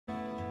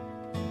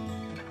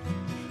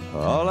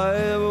All I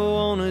ever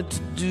wanted to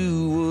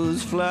do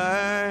was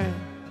fly,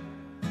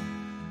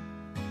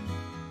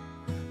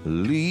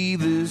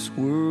 leave this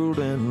world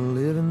and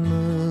live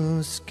in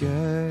the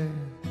sky.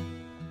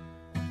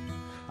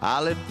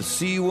 I left the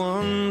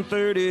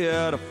C-130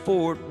 out of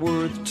Fort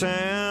Worth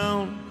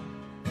town.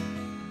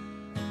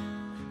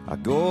 I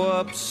go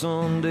up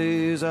some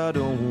days, I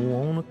don't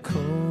wanna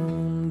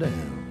come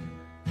down.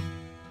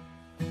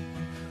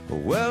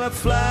 Well, I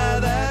fly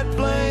that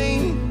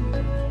plane,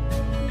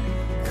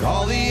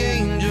 call the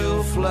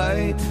Angel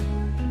flight.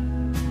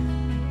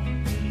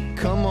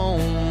 Come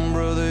on,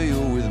 brother,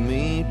 you're with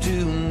me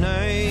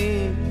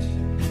tonight.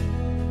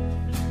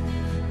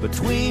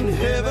 Between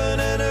heaven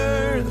and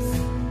earth,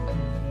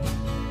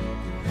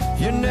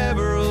 you're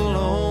never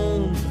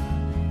alone.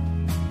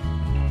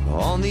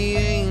 On the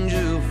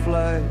Angel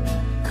flight,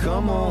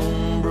 come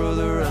on,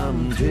 brother,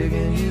 I'm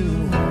taking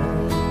you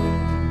home.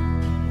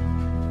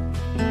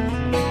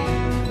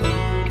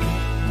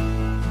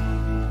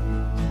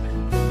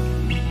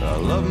 I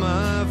love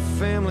my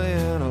family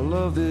and I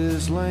love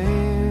this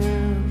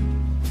land,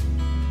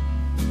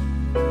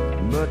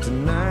 but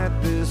tonight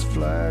this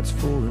flight's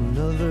for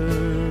another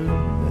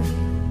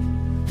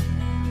man.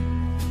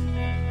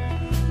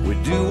 We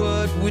do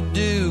what we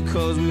do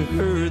 'cause we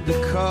heard the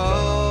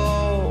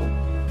call.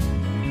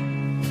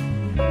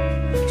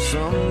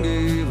 Some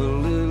gave a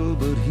little,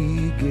 but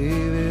he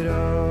gave it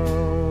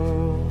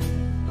all.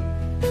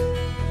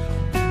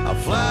 I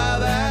fly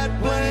that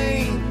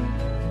plane,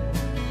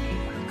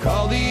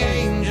 call the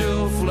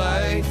Angel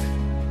flight.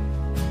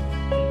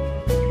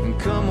 And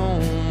come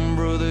on,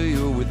 brother,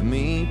 you're with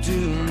me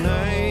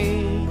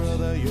tonight.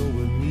 Brother, you're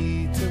with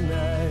me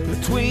tonight.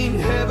 Between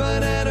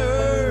heaven and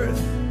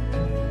earth,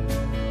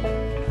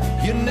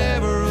 you're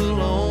never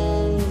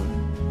alone.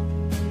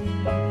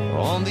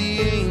 On the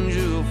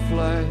Angel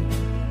flight,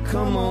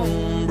 come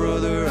on,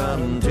 brother,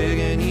 I'm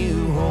taking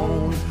you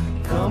home.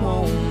 Come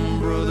on,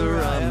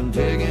 brother, I'm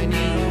taking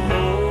you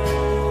home.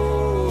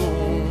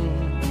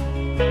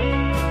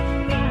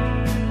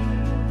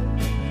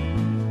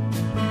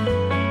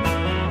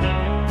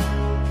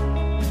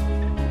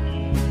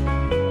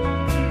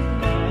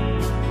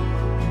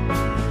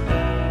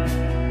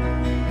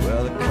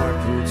 Well, the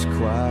carpet's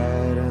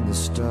quiet and the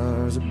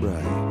stars are bright.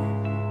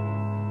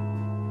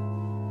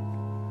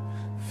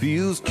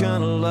 Feels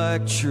kinda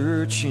like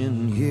church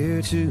in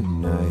here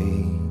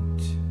tonight.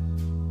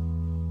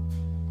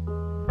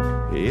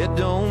 It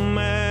don't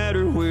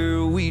matter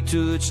where we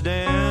touch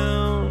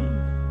down.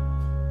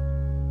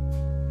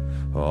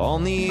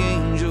 On the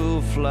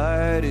Angel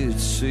flight,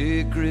 it's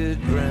sacred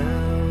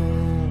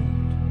ground.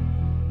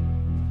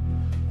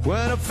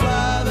 When I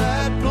fly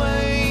that plane,